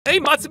Hey,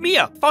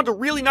 Matsumiya! Found a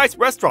really nice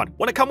restaurant.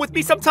 Wanna come with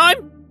me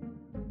sometime?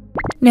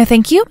 No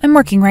thank you, I'm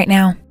working right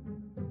now.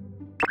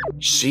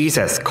 She's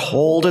as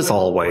cold as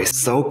always,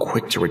 so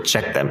quick to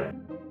reject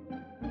them.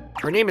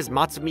 Her name is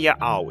Matsumiya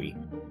Aoi.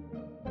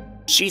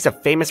 She's a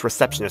famous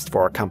receptionist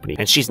for our company,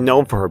 and she's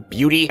known for her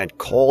beauty and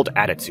cold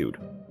attitude.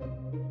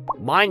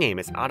 My name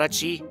is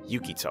Adachi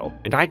Yukito,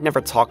 and I'd never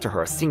talked to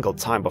her a single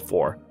time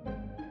before.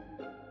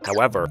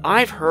 However,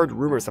 I've heard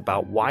rumors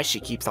about why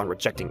she keeps on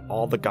rejecting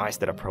all the guys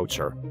that approach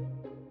her.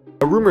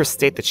 The rumors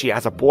state that she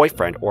has a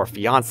boyfriend or a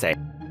fiancé.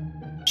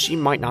 She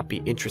might not be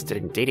interested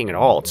in dating at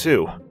all,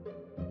 too.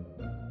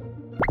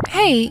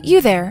 Hey,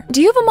 you there,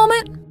 do you have a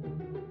moment?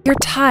 Your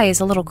tie is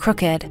a little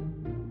crooked.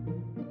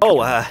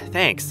 Oh,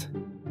 thanks.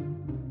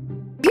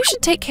 You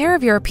should take care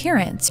of your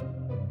appearance.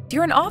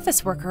 You're an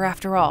office worker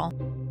after all.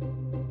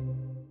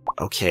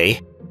 Okay.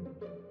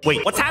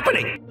 Wait, what's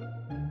happening?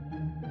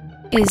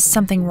 Is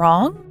something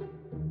wrong?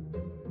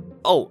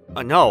 Oh,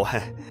 no.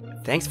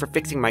 Thanks for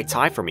fixing my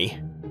tie for me.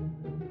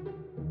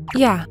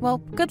 Yeah, well,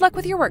 good luck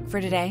with your work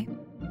for today.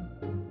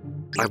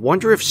 I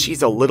wonder if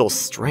she's a little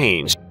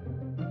strange.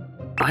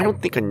 I don't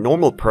think a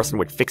normal person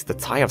would fix the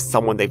tie of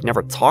someone they've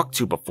never talked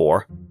to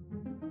before.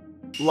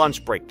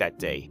 Lunch break that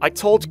day, I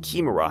told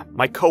Kimura,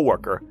 my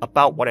coworker,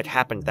 about what had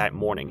happened that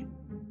morning.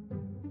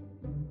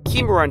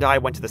 Kimura and I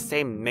went to the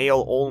same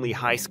male-only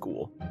high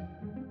school.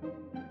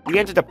 We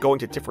ended up going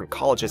to different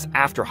colleges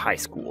after high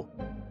school.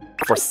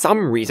 For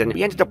some reason,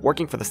 we ended up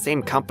working for the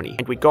same company,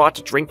 and we'd go out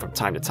to drink from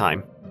time to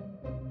time.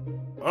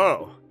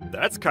 Oh,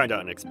 that's kinda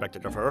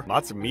unexpected of her.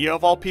 Matsumiya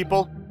of all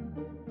people?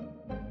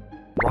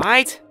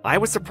 Right? I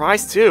was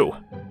surprised too.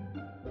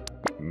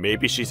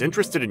 Maybe she's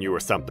interested in you or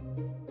something.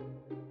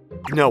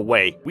 No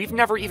way, we've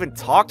never even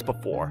talked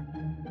before.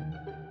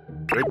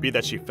 Could be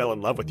that she fell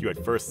in love with you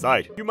at first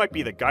sight. You might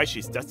be the guy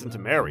she's destined to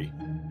marry.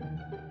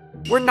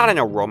 We're not in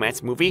a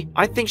romance movie.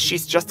 I think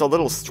she's just a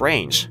little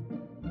strange.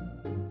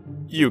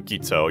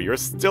 Yukito, you're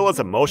still as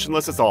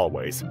emotionless as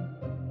always.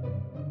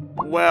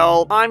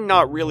 Well, I'm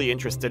not really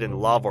interested in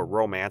love or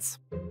romance.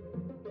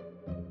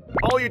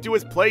 All you do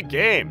is play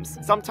games.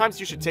 Sometimes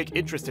you should take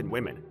interest in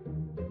women.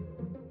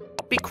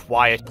 Be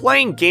quiet.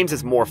 Playing games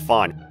is more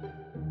fun.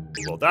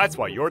 Well, that's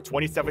why you're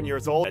 27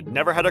 years old and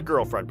never had a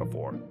girlfriend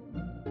before.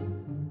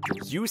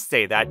 You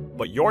say that,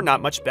 but you're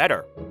not much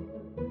better.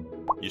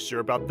 You sure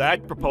about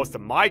that? Proposed to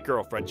my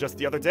girlfriend just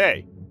the other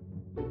day.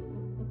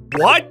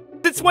 What?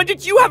 Since when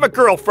did you have a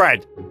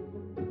girlfriend?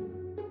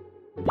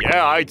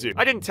 Yeah, I do.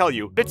 I didn't tell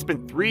you. It's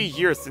been 3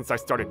 years since I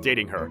started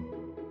dating her.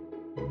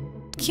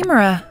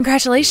 Kimura,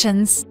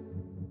 congratulations.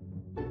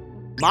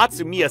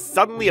 Matsumiya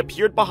suddenly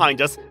appeared behind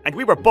us, and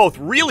we were both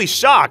really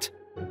shocked.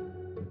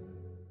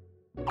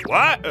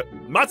 What?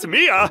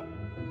 Matsumiya?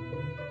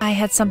 I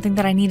had something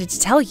that I needed to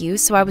tell you,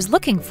 so I was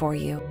looking for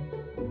you.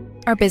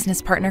 Our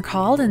business partner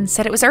called and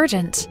said it was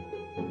urgent.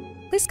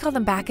 Please call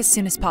them back as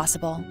soon as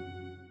possible.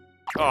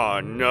 Oh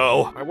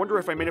no, I wonder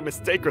if I made a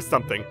mistake or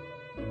something.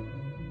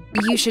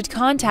 You should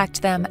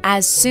contact them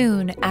as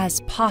soon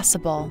as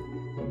possible.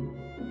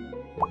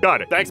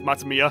 Got it. Thanks,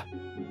 Matsumiya.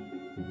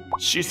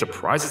 She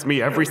surprises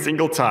me every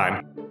single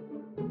time.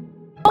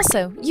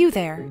 Also, you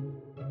there.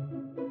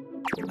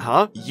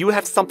 Huh? You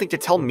have something to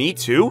tell me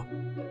too?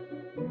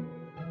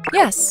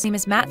 Yes, my name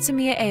is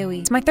Matsumiya Aoi.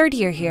 It's my 3rd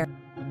year here.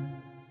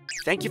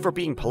 Thank you for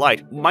being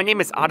polite. My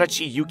name is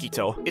Adachi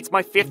Yukito. It's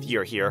my 5th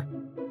year here.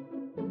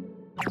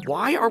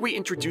 Why are we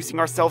introducing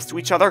ourselves to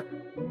each other?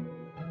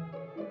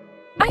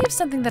 I have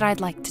something that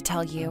I'd like to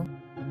tell you.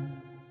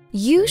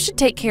 You should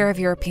take care of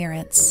your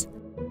appearance.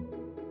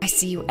 I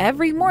see you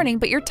every morning,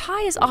 but your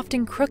tie is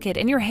often crooked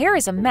and your hair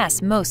is a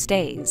mess most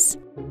days.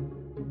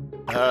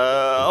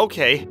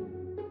 Okay.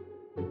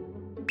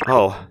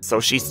 Oh, so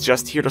she's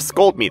just here to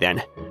scold me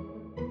then.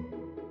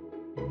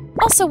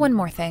 Also, one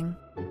more thing.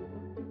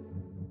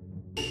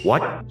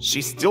 What?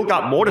 She's still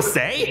got more to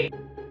say?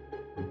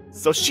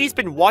 So she's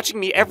been watching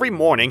me every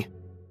morning,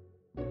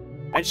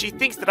 and she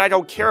thinks that I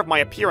don't care of my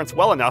appearance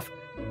well enough.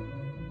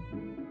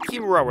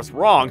 Kimura was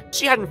wrong.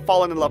 She hadn't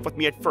fallen in love with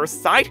me at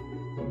first sight.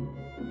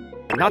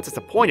 I'm not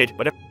disappointed,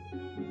 but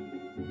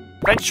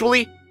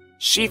eventually,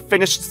 she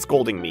finished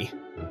scolding me.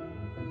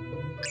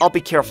 I'll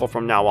be careful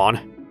from now on.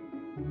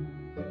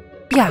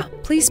 Yeah,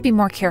 please be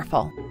more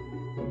careful.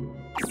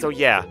 So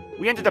yeah,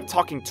 we ended up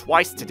talking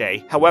twice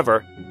today.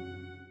 However,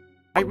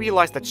 I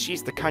realized that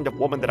she's the kind of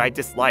woman that I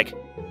dislike.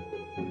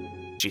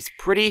 She's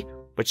pretty,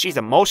 but she's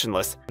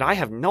emotionless, and I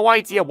have no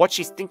idea what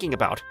she's thinking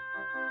about.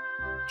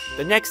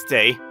 The next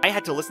day, I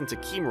had to listen to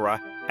Kimura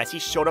as he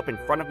showed up in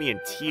front of me in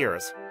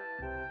tears.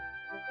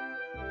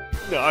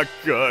 Not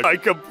good. I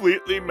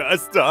completely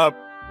messed up.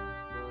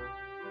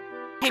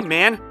 Hey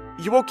man,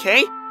 you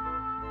okay?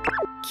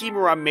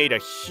 Kimura made a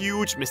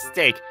huge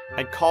mistake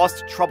and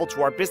caused trouble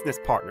to our business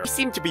partner. He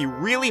seemed to be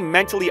really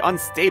mentally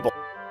unstable.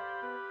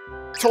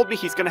 Told me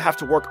he's gonna have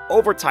to work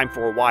overtime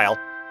for a while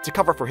to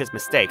cover for his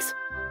mistakes.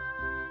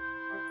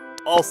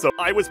 Also,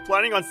 I was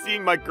planning on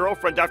seeing my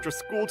girlfriend after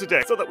school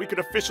today so that we could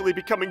officially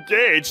become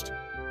engaged.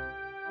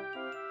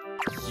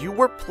 You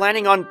were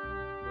planning on...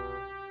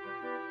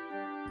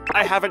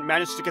 I haven't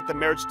managed to get the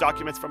marriage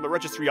documents from the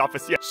registry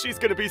office yet. She's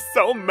gonna be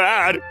so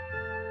mad.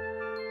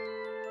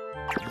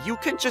 You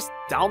can just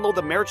download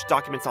the marriage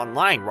documents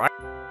online, right?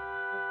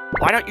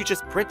 Why don't you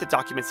just print the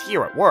documents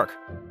here at work?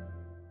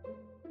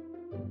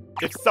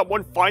 If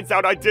someone finds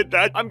out I did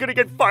that, I'm gonna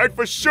get fired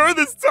for sure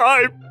this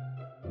time!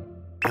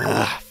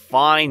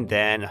 Fine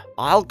then.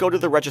 I'll go to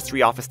the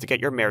registry office to get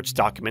your marriage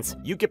documents.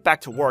 You get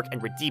back to work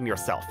and redeem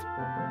yourself.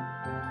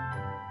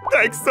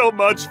 Thanks so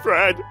much,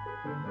 Fred!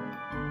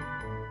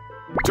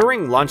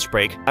 During lunch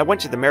break, I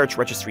went to the marriage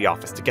registry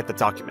office to get the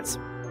documents.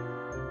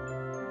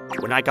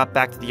 When I got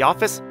back to the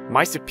office,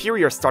 my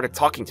superior started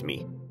talking to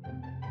me.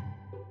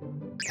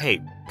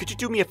 Hey, could you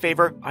do me a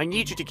favor? I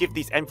need you to give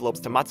these envelopes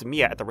to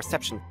Matsumiya at the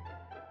reception.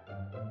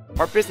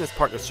 Our business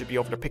partners should be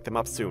over to pick them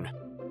up soon.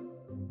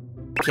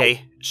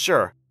 Okay,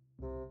 sure.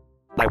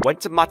 I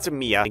went to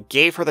Matsumiya and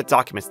gave her the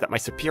documents that my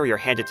superior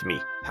handed to me.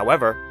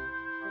 However...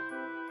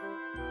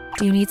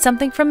 Do you need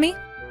something from me?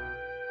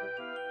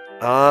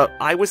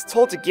 I was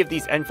told to give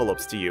these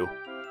envelopes to you.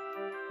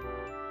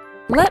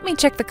 Let me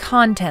check the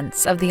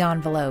contents of the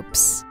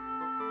envelopes.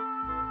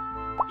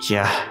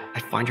 Yeah, I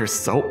find her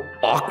so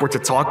awkward to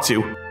talk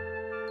to.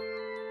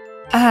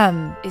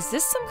 Is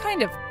this some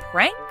kind of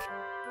prank?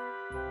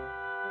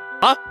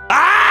 Huh?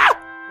 Ah!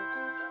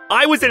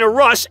 I was in a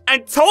rush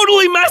and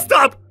totally messed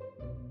up!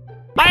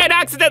 I had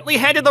accidentally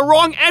handed the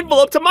wrong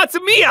envelope to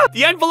Matsumiya!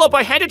 The envelope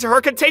I handed to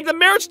her contained the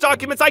marriage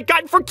documents I'd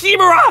gotten for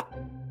Kimura!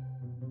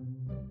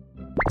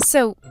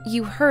 So,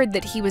 you heard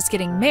that he was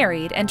getting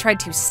married and tried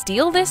to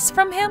steal this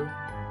from him?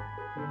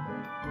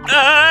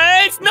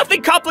 It's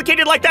nothing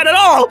complicated like that at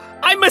all!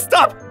 I messed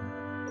up!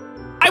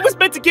 I was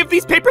meant to give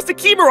these papers to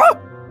Kimura!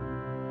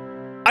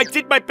 I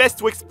did my best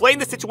to explain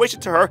the situation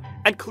to her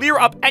and clear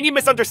up any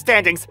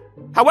misunderstandings.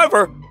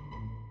 However,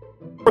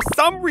 for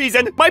some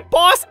reason, my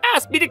boss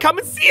asked me to come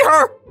and see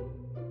her!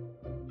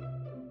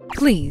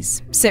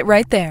 Please, sit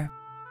right there.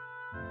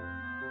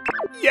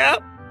 Yeah,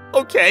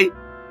 okay.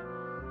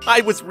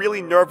 I was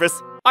really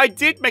nervous. I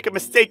did make a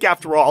mistake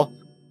after all.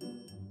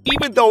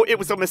 Even though it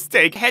was a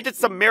mistake, handed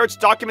some marriage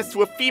documents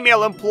to a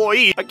female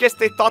employee. I guess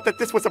they thought that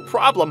this was a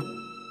problem.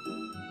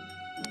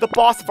 The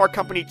boss of our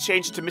company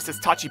changed to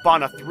Mrs.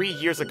 Tachibana 3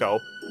 years ago.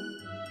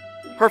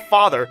 Her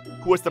father,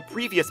 who was the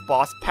previous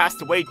boss,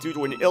 passed away due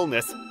to an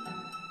illness.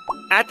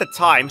 At the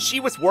time, she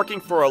was working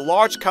for a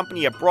large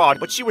company abroad,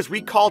 but she was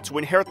recalled to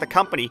inherit the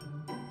company.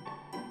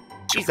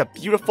 She's a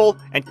beautiful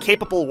and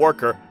capable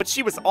worker, but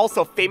she was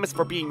also famous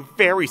for being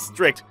very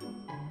strict.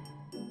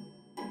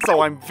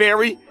 So I'm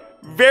very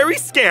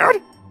scared!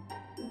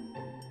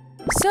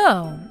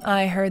 So,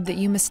 I heard that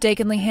you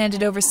mistakenly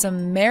handed over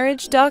some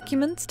marriage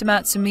documents to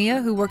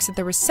Matsumiya, who works at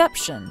the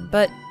reception,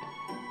 but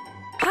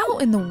how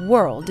in the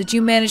world did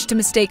you manage to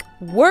mistake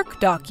work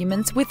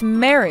documents with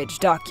marriage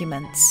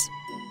documents?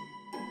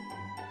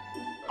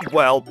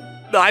 Well,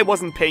 I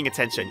wasn't paying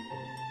attention.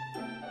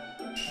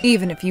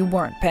 Even if you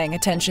weren't paying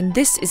attention,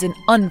 this is an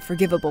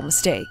unforgivable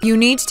mistake. You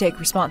need to take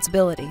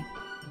responsibility.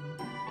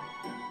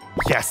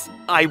 Yes,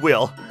 I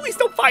will. Please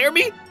don't fire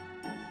me!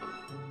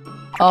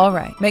 All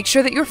right, make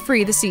sure that you're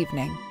free this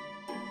evening.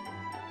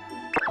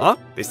 Huh?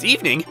 This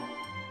evening?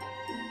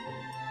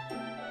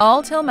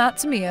 I'll tell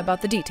Matsumiya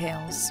about the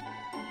details.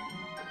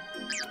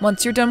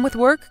 Once you're done with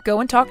work, go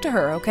and talk to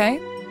her,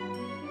 okay?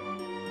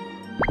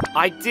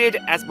 I did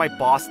as my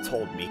boss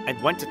told me,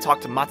 and went to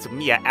talk to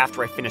Matsumiya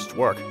after I finished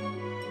work.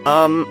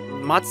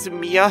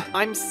 Matsumiya,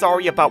 I'm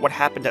sorry about what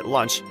happened at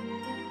lunch.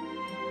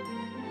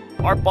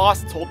 Our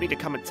boss told me to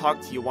come and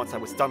talk to you once I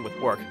was done with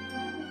work.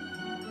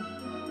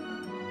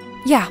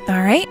 Yeah,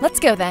 all right, let's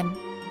go then.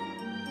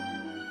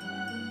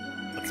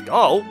 Let's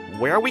go?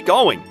 Where are we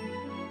going?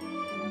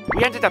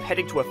 We ended up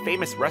heading to a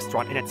famous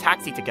restaurant in a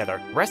taxi together.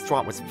 The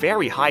restaurant was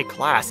very high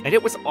class, and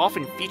it was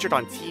often featured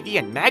on TV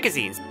and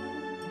magazines.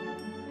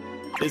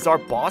 Is our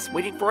boss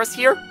waiting for us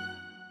here?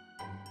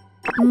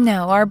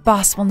 No, our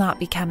boss will not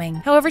be coming.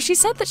 However, she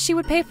said that she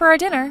would pay for our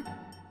dinner.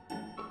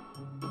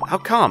 How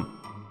come?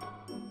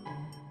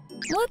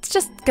 Let's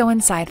just go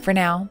inside for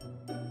now.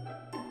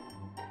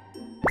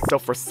 So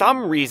for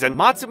some reason,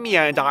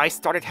 Matsumiya and I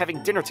started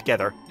having dinner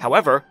together.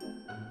 However...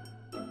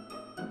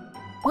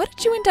 What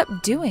did you end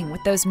up doing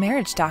with those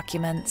marriage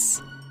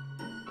documents?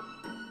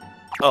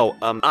 Oh,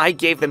 I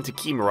gave them to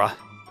Kimura.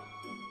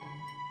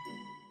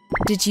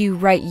 Did you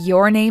write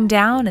your name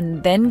down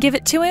and then give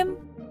it to him?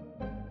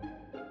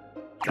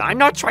 I'm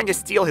not trying to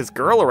steal his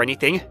girl or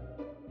anything.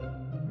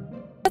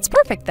 That's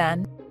perfect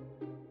then.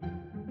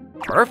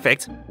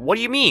 Perfect? What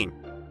do you mean?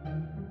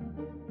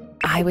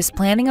 I was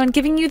planning on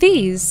giving you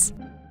these.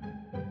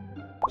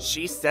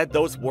 She said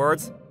those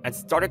words and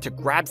started to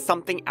grab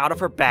something out of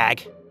her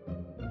bag.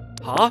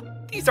 Huh?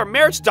 These are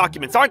marriage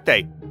documents, aren't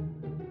they?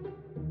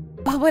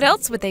 Well, what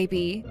else would they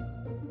be?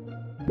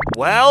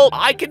 Well,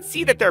 I can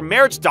see that they're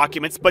marriage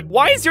documents, but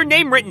why is your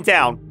name written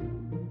down?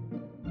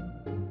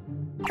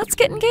 Let's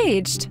get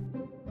engaged.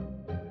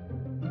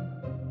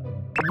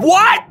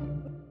 What?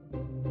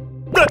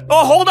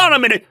 Oh, hold on a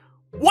minute.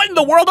 What in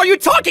the world are you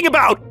talking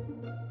about?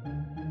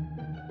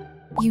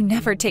 You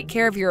never take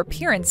care of your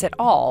appearance at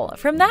all.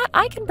 From that,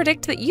 I can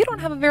predict that you don't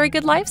have a very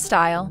good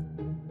lifestyle.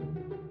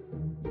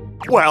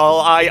 Well,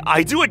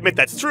 I do admit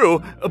that's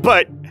true,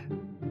 but...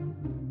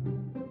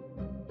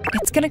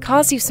 It's gonna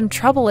cause you some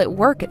trouble at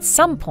work at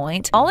some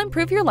point. I'll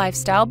improve your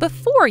lifestyle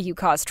before you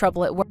cause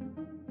trouble at work.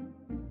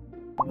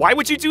 Why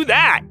would you do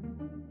that?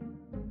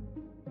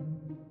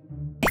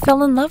 I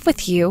fell in love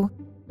with you.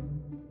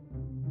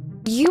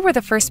 You were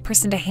the first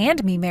person to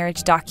hand me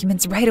marriage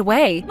documents right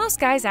away. Most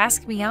guys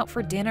ask me out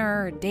for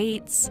dinner or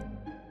dates.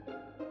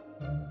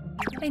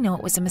 I know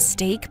it was a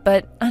mistake,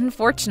 but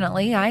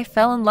unfortunately, I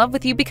fell in love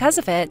with you because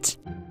of it.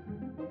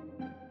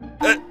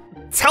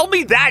 Tell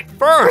me that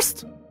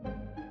first!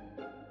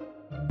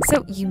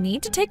 So you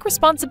need to take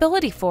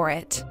responsibility for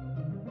it.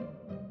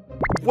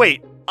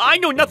 Wait, I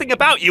know nothing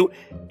about you,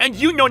 and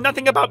you know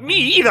nothing about me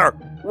either,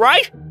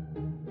 right?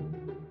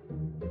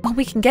 Well,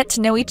 we can get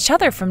to know each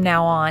other from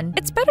now on.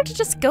 It's better to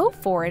just go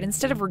for it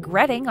instead of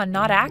regretting on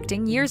not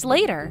acting years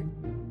later.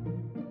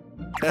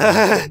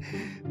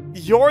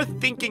 You're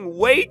thinking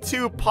way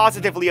too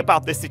positively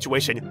about this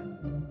situation.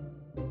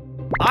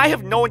 I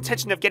have no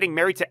intention of getting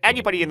married to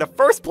anybody in the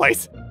first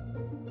place.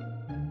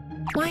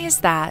 Why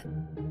is that?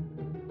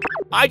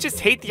 I just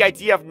hate the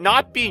idea of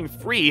not being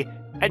free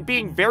and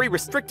being very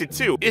restricted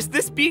too. Is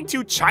this being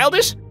too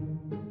childish?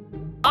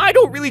 I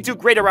don't really do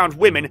great around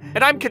women,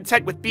 and I'm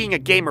content with being a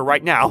gamer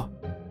right now.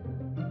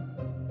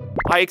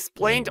 I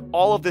explained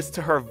all of this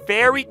to her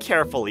very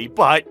carefully,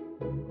 but...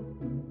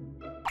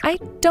 I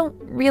don't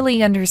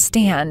really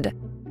understand.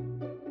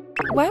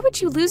 Why would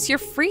you lose your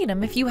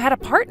freedom if you had a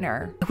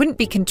partner? It wouldn't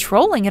be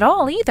controlling at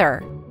all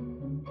either.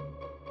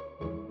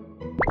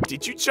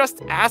 Did you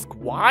just ask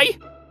why?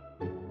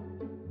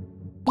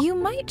 You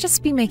might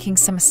just be making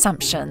some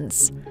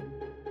assumptions.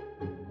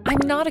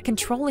 I'm not a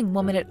controlling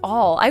woman at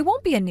all. I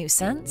won't be a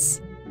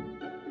nuisance.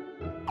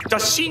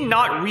 Does she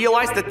not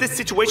realize that this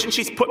situation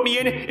she's put me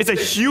in is a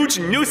huge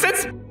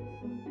nuisance?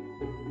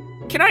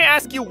 Can I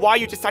ask you why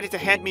you decided to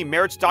hand me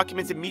marriage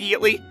documents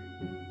immediately?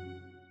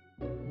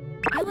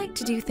 I like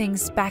to do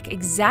things back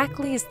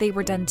exactly as they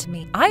were done to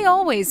me. I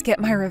always get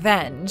my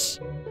revenge.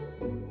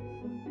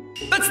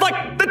 That's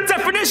like the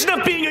definition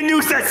of being a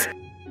nuisance!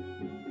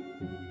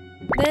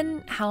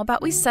 Then how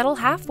about we settle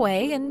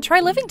halfway and try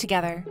living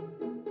together?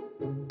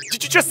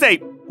 Did you just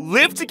say,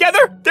 live together?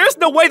 There's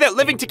no way that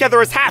living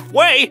together is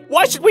halfway!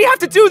 Why should we have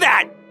to do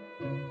that?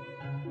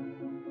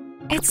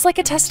 It's like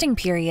a testing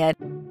period.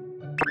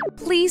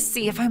 Please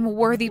see if I'm a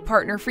worthy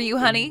partner for you,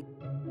 honey.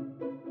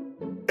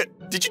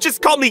 Did you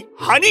just call me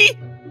honey?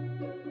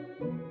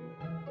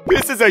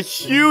 This is a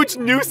huge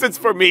nuisance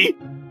for me.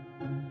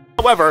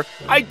 However,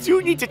 I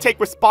do need to take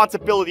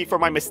responsibility for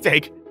my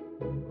mistake.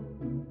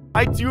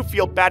 I do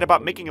feel bad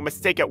about making a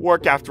mistake at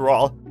work after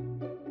all.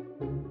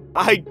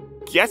 I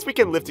guess we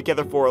can live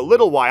together for a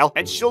little while,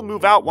 and she'll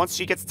move out once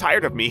she gets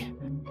tired of me.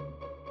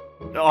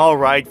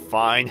 Alright,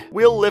 fine.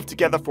 We'll live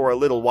together for a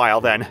little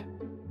while then.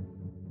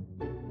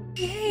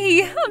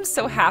 Yay, I'm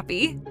so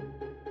happy.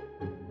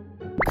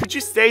 Could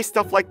you say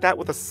stuff like that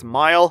with a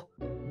smile?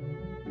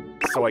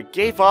 So I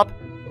gave up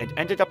and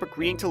ended up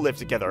agreeing to live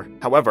together.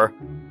 However,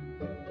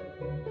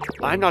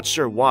 I'm not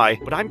sure why,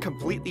 but I'm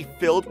completely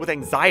filled with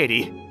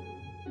anxiety.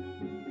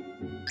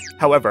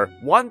 However,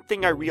 one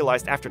thing I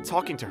realized after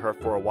talking to her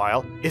for a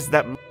while is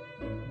that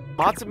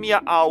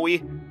Matsumiya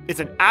Aoi is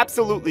an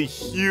absolutely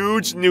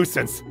huge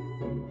nuisance.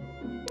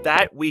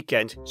 That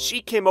weekend,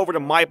 she came over to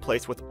my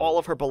place with all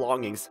of her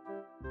belongings.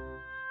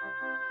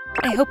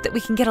 I hope that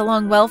we can get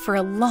along well for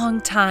a long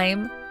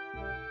time.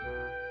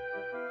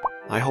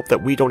 I hope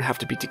that we don't have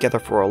to be together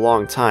for a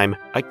long time.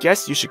 I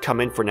guess you should come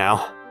in for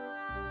now.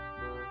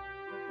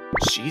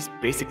 She's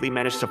basically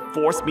managed to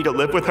force me to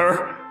live with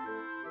her.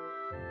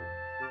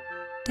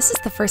 This is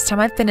the first time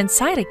I've been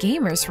inside a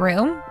gamer's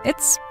room.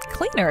 It's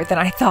cleaner than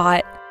I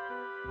thought.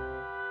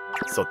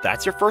 So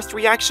that's your first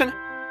reaction?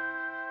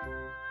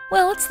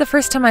 Well, it's the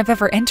first time I've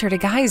ever entered a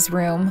guy's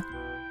room.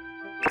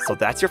 So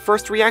that's your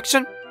first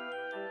reaction?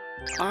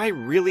 I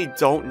really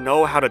don't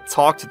know how to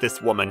talk to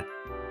this woman.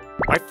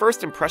 My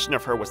first impression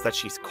of her was that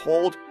she's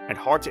cold and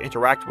hard to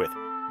interact with.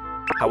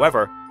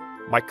 However,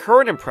 my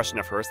current impression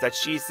of her is that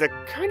she's a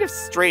kind of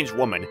strange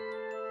woman.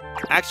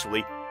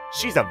 Actually,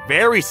 she's a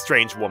very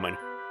strange woman.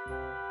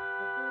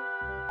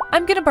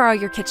 I'm gonna borrow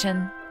your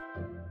kitchen.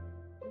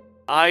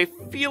 I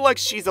feel like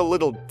she's a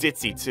little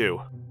ditzy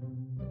too.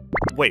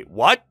 Wait,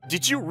 what?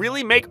 Did you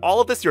really make all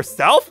of this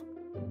yourself?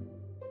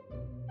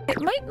 It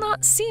might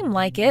not seem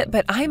like it,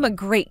 but I'm a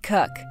great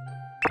cook.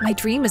 My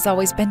dream has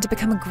always been to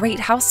become a great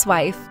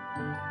housewife.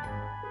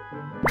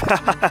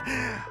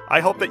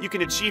 I hope that you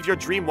can achieve your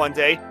dream one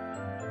day.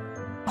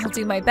 I'll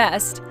do my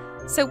best.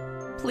 So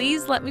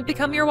please let me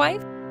become your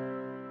wife?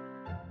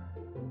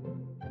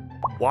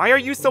 Why are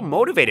you so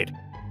motivated?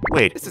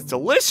 Wait, this is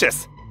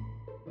delicious!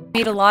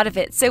 Made a lot of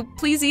it, so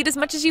please eat as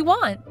much as you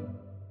want.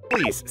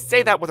 Please,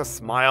 say that with a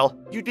smile.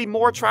 You'd be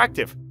more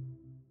attractive.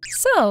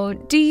 So,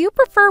 do you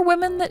prefer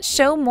women that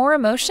show more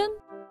emotion?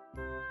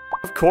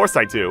 Of course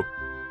I do.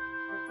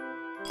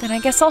 Then I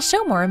guess I'll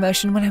show more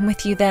emotion when I'm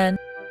with you then.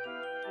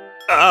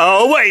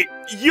 Oh, wait!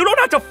 You don't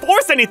have to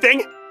force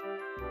anything!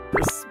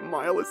 Her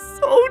smile is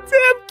so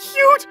damn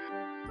cute!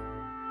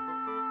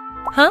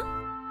 Huh?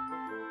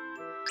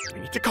 I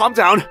need to calm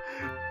down.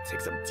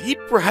 Take some deep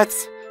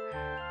breaths.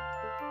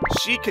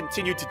 She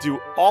continued to do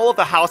all of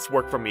the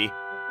housework for me.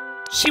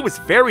 She was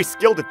very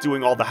skilled at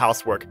doing all the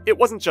housework. It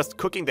wasn't just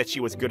cooking that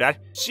she was good at.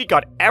 She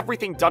got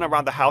everything done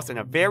around the house in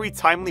a very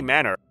timely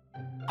manner.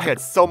 I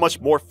had so much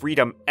more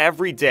freedom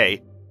every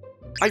day.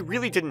 I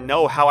really didn't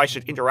know how I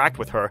should interact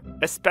with her,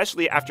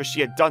 especially after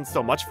she had done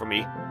so much for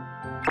me.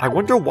 I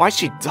wonder why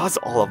she does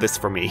all of this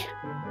for me.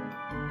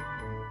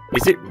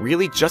 Is it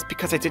really just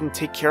because I didn't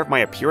take care of my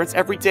appearance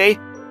every day?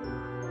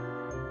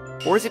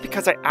 Or is it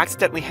because I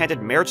accidentally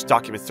handed marriage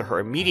documents to her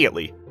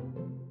immediately?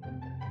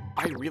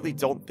 I really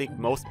don't think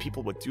most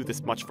people would do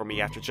this much for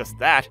me after just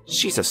that.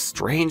 She's a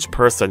strange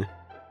person.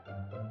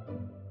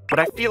 But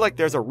I feel like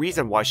there's a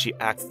reason why she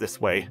acts this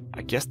way.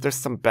 I guess there's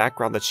some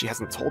background that she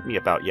hasn't told me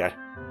about yet.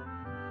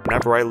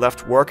 Whenever I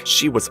left work,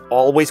 she was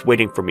always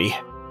waiting for me.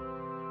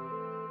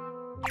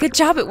 Good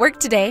job at work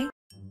today.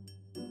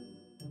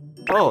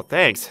 Oh,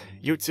 thanks.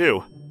 You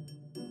too.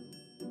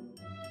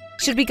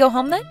 Should we go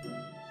home then?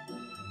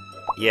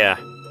 Yeah,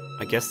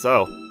 I guess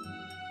so.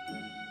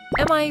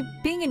 Am I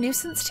being a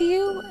nuisance to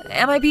you?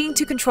 Am I being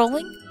too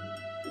controlling?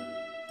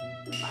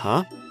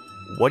 Huh?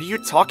 What are you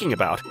talking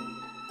about?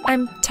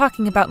 I'm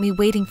talking about me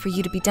waiting for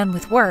you to be done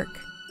with work.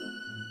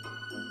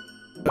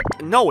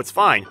 No, it's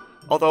fine.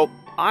 Although,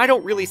 I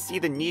don't really see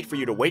the need for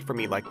you to wait for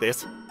me like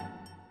this.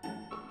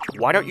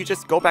 Why don't you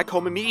just go back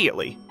home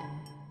immediately?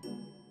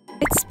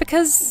 It's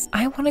because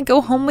I want to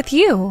go home with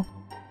you.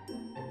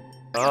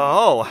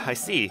 Oh, I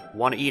see.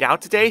 Want to eat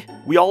out today?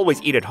 We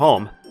always eat at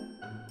home.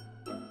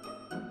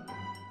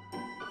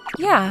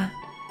 Yeah.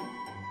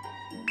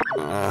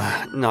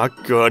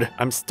 Not good.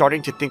 I'm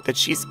starting to think that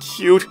she's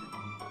cute.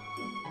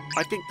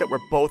 I think that we're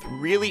both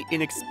really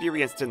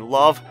inexperienced in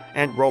love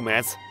and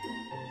romance.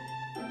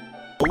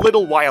 A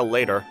little while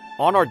later,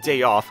 on our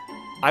day off,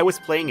 I was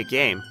playing a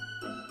game.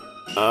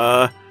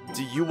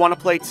 Do you want to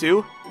play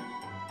too?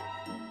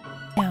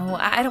 No,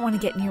 I don't want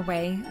to get in your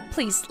way.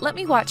 Please, let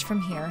me watch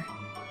from here.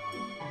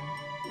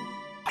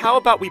 How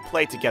about we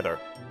play together?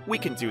 We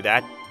can do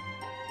that.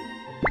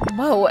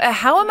 Whoa,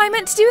 how am I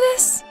meant to do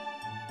this?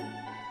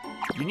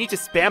 You need to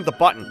spam the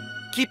button.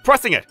 Keep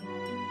pressing it.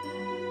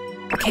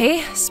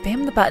 Okay,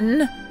 spam the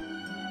button.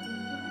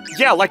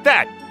 Yeah, like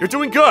that. You're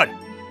doing good.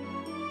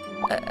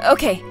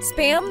 Okay,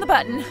 spam the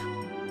button.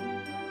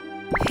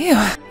 Phew,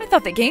 I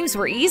thought the games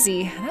were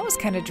easy. That was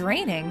kind of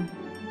draining.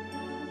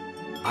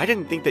 I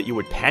didn't think that you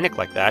would panic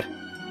like that.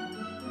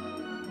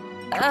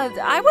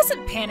 I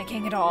wasn't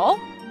panicking at all.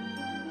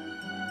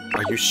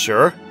 Are you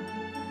sure?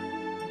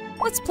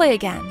 Let's play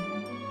again.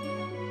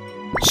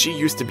 She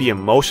used to be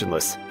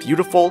emotionless,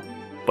 beautiful,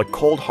 but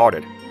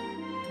cold-hearted.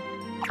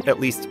 At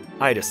least,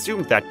 I had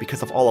assumed that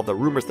because of all of the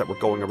rumors that were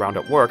going around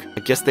at work.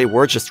 I guess they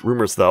were just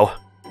rumors, though.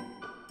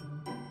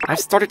 I've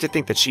started to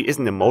think that she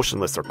isn't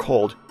emotionless or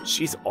cold.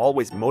 She's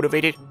always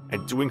motivated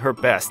and doing her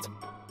best.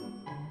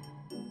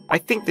 I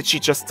think that she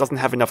just doesn't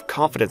have enough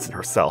confidence in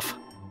herself.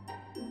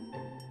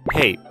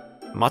 Hey,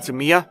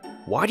 Matsumiya,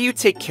 why do you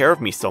take care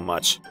of me so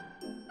much?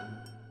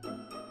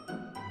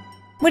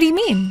 What do you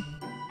mean?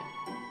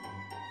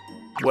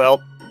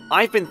 Well,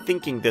 I've been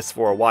thinking this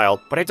for a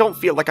while, but I don't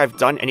feel like I've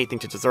done anything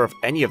to deserve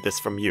any of this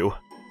from you.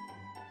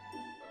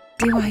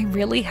 Do I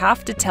really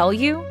have to tell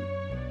you?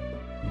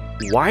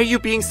 Why are you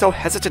being so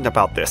hesitant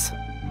about this?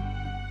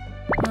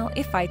 Well,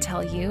 if I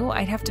tell you,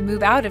 I'd have to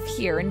move out of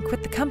here and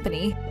quit the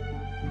company.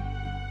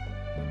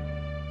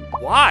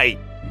 Why?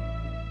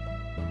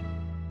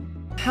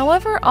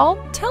 However,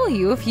 I'll tell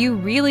you if you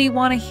really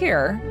want to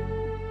hear.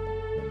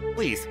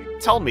 Please,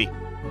 tell me.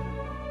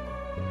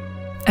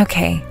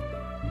 Okay.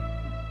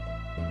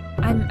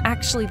 I'm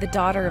actually the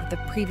daughter of the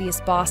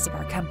previous boss of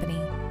our company.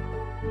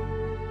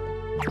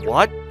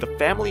 What? The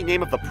family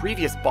name of the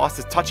previous boss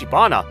is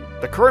Tachibana.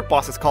 The current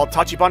boss is called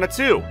Tachibana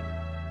too.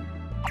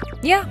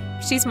 Yeah,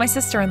 she's my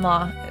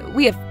sister-in-law.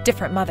 We have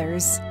different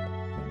mothers.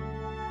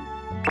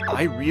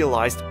 I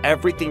realized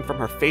everything from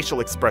her facial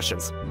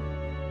expressions.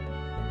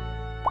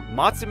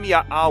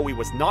 Matsumiya Aoi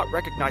was not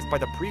recognized by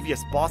the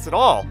previous boss at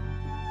all.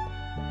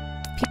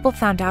 If people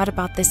found out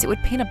about this, it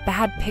would paint a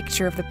bad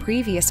picture of the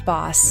previous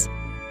boss.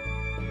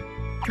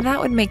 And that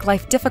would make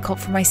life difficult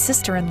for my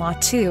sister-in-law,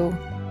 too.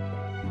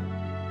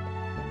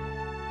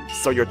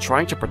 So you're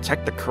trying to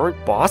protect the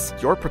current boss?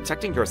 You're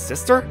protecting your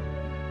sister?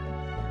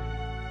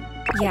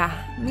 Yeah,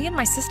 me and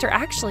my sister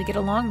actually get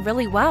along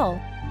really well.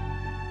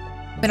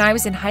 When I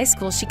was in high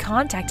school, she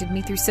contacted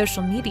me through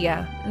social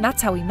media, and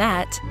that's how we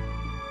met.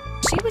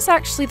 She was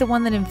actually the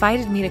one that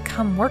invited me to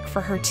come work for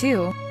her,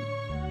 too.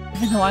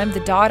 Even though I'm the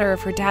daughter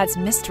of her dad's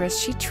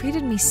mistress, she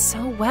treated me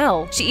so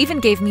well. She even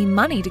gave me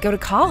money to go to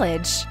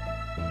college.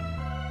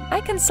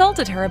 I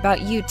consulted her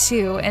about you,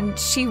 too, and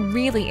she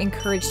really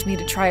encouraged me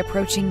to try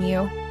approaching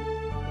you.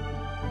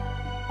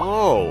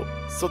 Oh,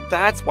 so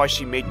that's why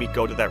she made me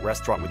go to that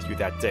restaurant with you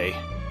that day.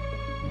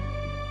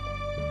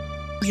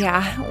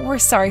 Yeah, we're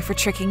sorry for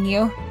tricking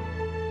you.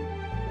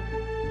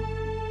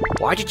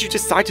 Why did you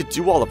decide to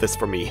do all of this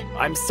for me?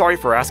 I'm sorry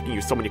for asking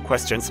you so many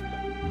questions.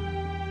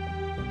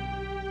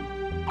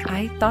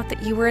 I thought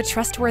that you were a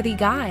trustworthy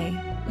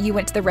guy. You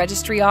went to the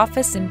registry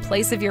office in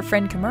place of your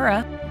friend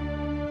Kimura.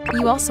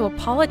 You also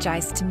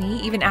apologized to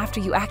me even after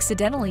you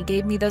accidentally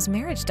gave me those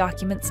marriage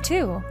documents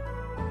too.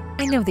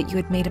 I know that you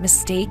had made a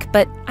mistake,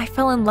 but I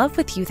fell in love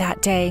with you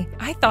that day.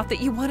 I thought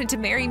that you wanted to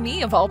marry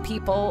me of all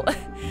people.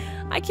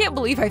 I can't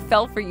believe I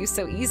fell for you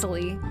so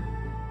easily.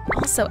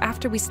 Also,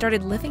 after we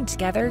started living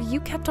together, you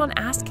kept on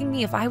asking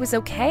me if I was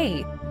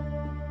okay.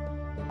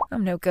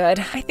 I'm no good.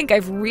 I think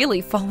I've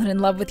really fallen in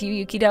love with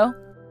you, Yukido.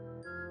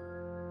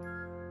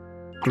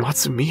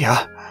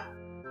 Matsumiya.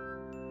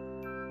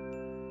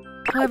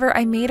 However,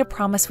 I made a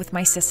promise with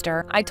my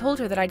sister. I told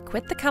her that I'd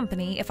quit the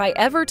company if I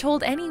ever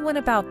told anyone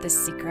about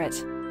this secret.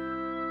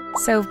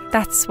 So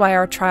that's why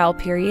our trial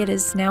period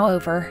is now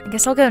over. I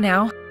guess I'll go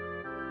now.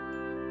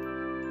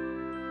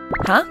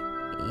 Huh?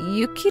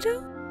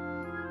 Yukido?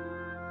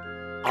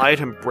 I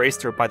had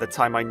embraced her by the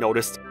time I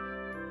noticed.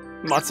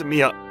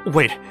 Matsumiya,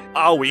 wait,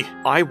 Aoi,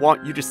 I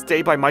want you to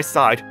stay by my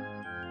side.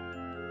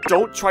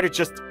 Don't try to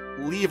just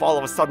leave all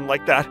of a sudden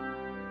like that.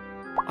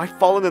 I've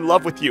fallen in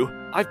love with you.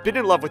 I've been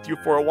in love with you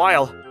for a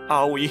while,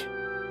 Aoi.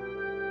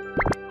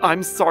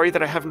 I'm sorry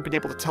that I haven't been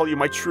able to tell you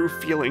my true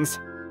feelings.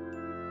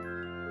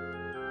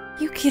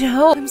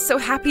 Yukido, I'm so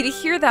happy to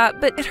hear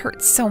that, but it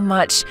hurts so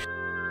much.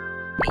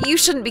 You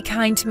shouldn't be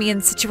kind to me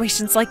in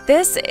situations like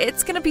this.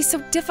 It's gonna be so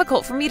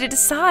difficult for me to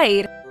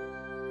decide.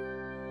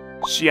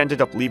 She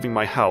ended up leaving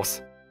my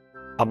house.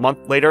 A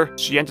month later,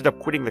 she ended up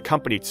quitting the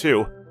company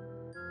too.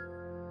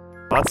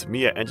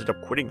 Matsumiya ended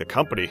up quitting the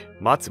company.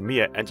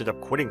 Matsumiya ended up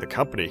quitting the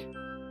company.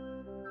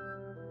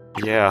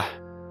 Yeah.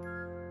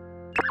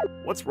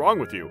 What's wrong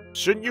with you?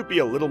 Shouldn't you be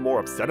a little more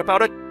upset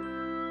about it?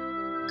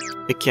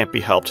 It can't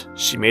be helped.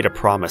 She made a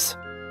promise.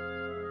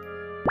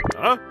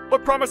 Huh?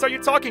 What promise are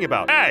you talking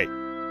about? Hey!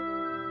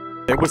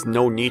 There was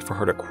no need for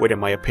her to quit, in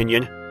my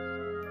opinion.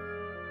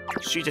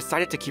 She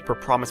decided to keep her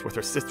promise with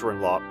her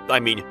sister-in-law. I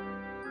mean,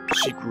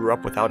 she grew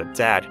up without a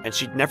dad, and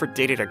she'd never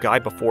dated a guy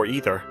before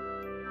either.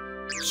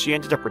 She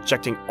ended up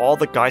rejecting all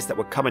the guys that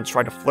would come and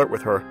try to flirt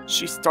with her.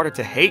 She started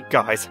to hate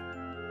guys.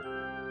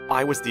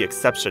 I was the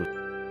exception.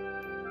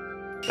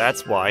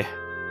 That's why.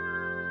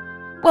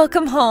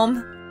 Welcome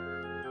home.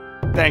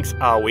 Thanks,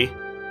 Aoi.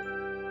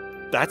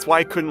 That's why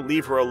I couldn't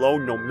leave her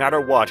alone no matter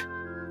what.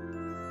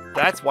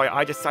 That's why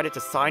I decided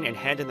to sign and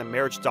hand in the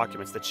marriage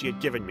documents that she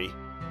had given me.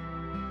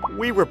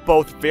 We were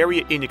both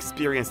very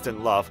inexperienced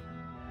in love,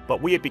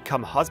 but we had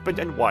become husband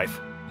and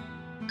wife.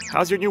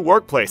 How's your new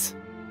workplace?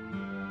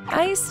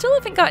 I still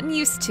haven't gotten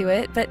used to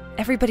it, but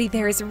everybody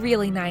there is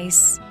really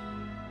nice.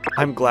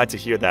 I'm glad to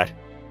hear that.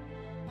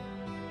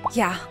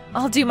 Yeah,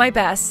 I'll do my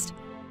best.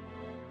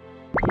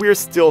 We're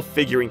still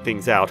figuring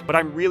things out, but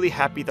I'm really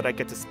happy that I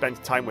get to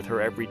spend time with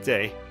her every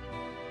day.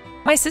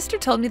 My sister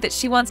told me that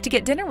she wants to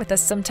get dinner with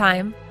us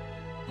sometime.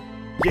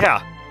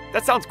 Yeah,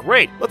 that sounds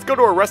great. Let's go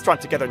to a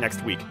restaurant together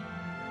next week.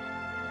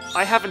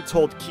 I haven't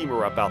told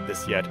Kimura about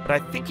this yet, but I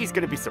think he's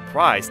gonna be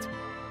surprised.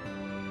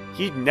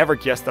 He'd never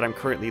guess that I'm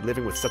currently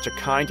living with such a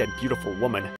kind and beautiful woman.